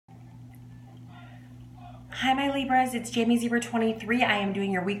Hi, my Libras. It's Jamie Zebra 23. I am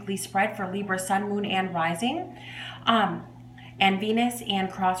doing your weekly spread for Libra, Sun, Moon, and Rising, and Venus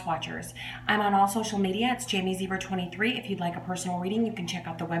and Cross Watchers. I'm on all social media. It's Jamie Zebra 23. If you'd like a personal reading, you can check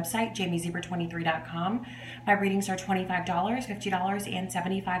out the website, jamiezebra23.com. My readings are $25, $50, and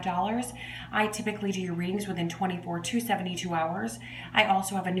 $75. I typically do your readings within 24 to 72 hours. I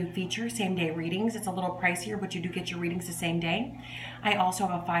also have a new feature, same day readings. It's a little pricier, but you do get your readings the same day. I also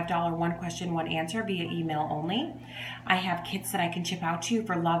have a $5 one question, one answer via email only. I have kits that I can ship out to you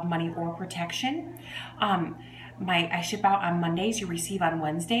for love, money, or protection. I ship out on Mondays, you receive on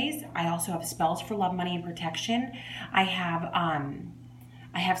Wednesdays. I also have spells for love, money, and protection. I have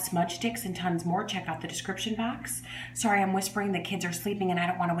smudge sticks and tons more. Check out the description box. Sorry, I'm whispering. The kids are sleeping and I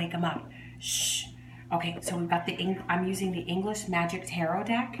don't want to wake them up. Shh. Okay, so we've got I'm using the English Magic Tarot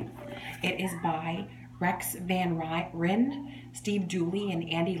deck. It is by Rex Van Ryn, Steve Dooley, and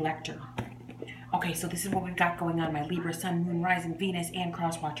Andy Lecter. Okay, so this is what we've got going on, my Libra, Sun, Moon, Rising, Venus, and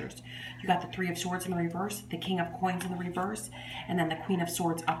Cross Watchers. You got the Three of Swords in the reverse, the King of Coins in the reverse, and then the Queen of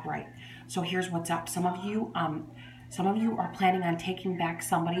Swords upright. So here's what's up. Some of you are planning on taking back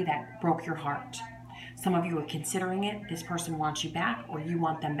somebody that broke your heart. Some of you are considering it. This person wants you back, or you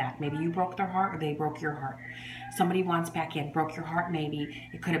want them back. Maybe you broke their heart, or they broke your heart. Somebody wants back in, broke your heart. Maybe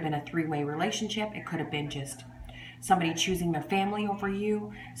it could have been a three-way relationship. It could have been just somebody choosing their family over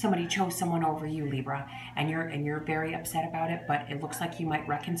you. Somebody chose someone over you, Libra, and you're very upset about it. But it looks like you might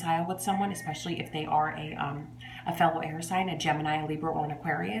reconcile with someone, especially if they are a fellow air sign, a Gemini, a Libra, or an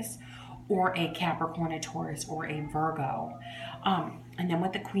Aquarius, or a Capricorn, a Taurus, or a Virgo. And then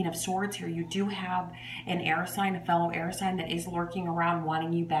with the Queen of Swords here, you do have an air sign, a fellow air sign that is lurking around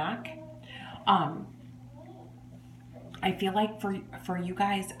wanting you back. I feel like for you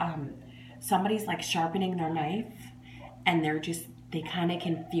guys, somebody's like sharpening their knife, and they kind of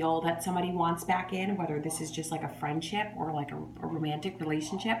can feel that somebody wants back in, whether this is just like a friendship or like a romantic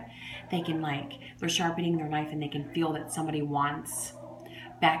relationship. They're sharpening their knife and they can feel that somebody wants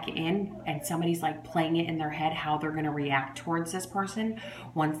back in, and somebody's like playing it in their head how they're going to react towards this person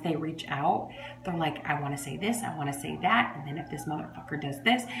once they reach out. They're like, I want to say this, I want to say that, and then if this motherfucker does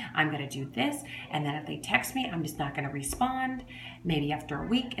this, I'm going to do this, and then if they text me, I'm just not going to respond. Maybe after a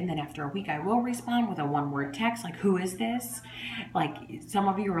week, and then after a week I will respond with a one-word text like, who is this? Like, some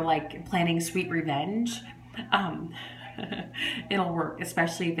of you are like planning sweet revenge. It'll work,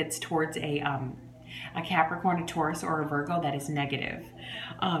 especially if it's towards a Capricorn, a Taurus, or a Virgo that is negative.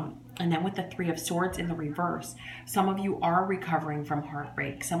 And then with the Three of Swords in the reverse, some of you are recovering from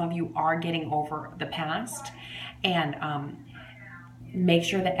heartbreak. Some of you are getting over the past. And make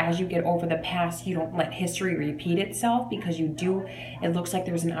sure that as you get over the past, you don't let history repeat itself, because it looks like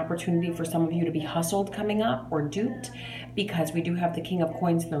there's an opportunity for some of you to be hustled coming up or duped, because we do have the King of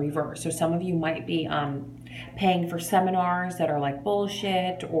Coins in the reverse. So some of you might be paying for seminars that are like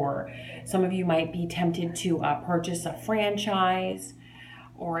bullshit, or some of you might be tempted to purchase a franchise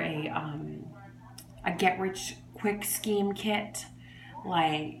or a get-rich-quick scheme kit.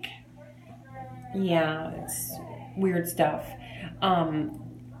 Like, yeah, it's weird stuff. Spend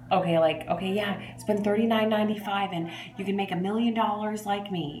 $39.95 and you can make $1 million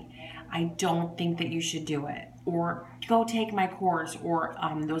like me. I don't think that you should do it. Or go take my course, or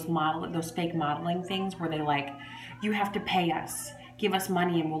those fake modeling things where they like, you have to pay us, give us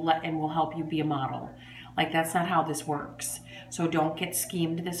money, and we'll help you be a model. Like, that's not how this works. So don't get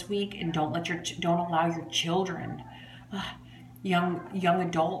schemed this week, and don't allow your children, young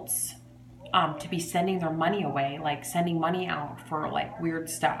adults, to be sending their money away, like sending money out for like weird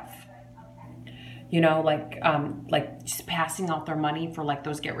stuff. Like just passing out their money for like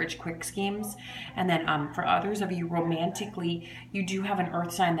those get-rich-quick schemes. And then for others of you, romantically, you do have an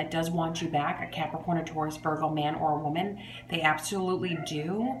earth sign that does want you back, a Capricorn, a Taurus, Virgo, man or a woman. They absolutely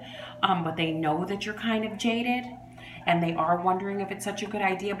do, but they know that you're kind of jaded, and they are wondering if it's such a good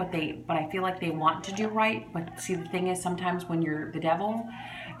idea, but I feel like they want to do right. But see, the thing is, sometimes when you're the devil,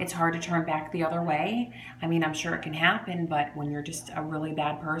 it's hard to turn back the other way. I mean, I'm sure it can happen, but when you're just a really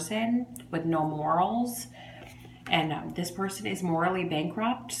bad person with no morals, and this person is morally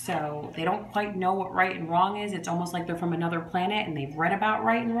bankrupt, so they don't quite know what right and wrong is. It's almost like they're from another planet and they've read about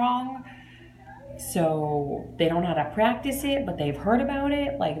right and wrong. So they don't know how to practice it, but they've heard about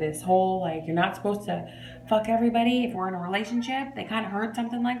it. Like this whole, like, you're not supposed to fuck everybody if we're in a relationship. They kind of heard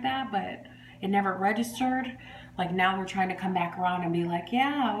something like that, but it never registered. Like, now they're trying to come back around and be like,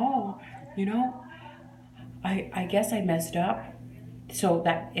 yeah, I guess I messed up. So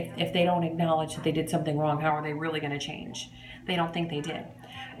that if they don't acknowledge that they did something wrong, how are they really going to change? They don't think they did.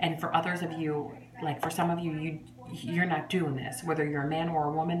 And for others of you, like for some of you, you're not doing this. Whether you're a man or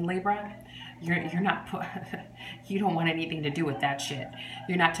a woman, Libra, you're not, you don't want anything to do with that shit.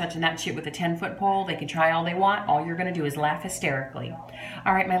 You're not touching that shit with a 10-foot pole. They can try all they want. All you're going to do is laugh hysterically.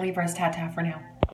 All right, my Libras, ta-ta for now.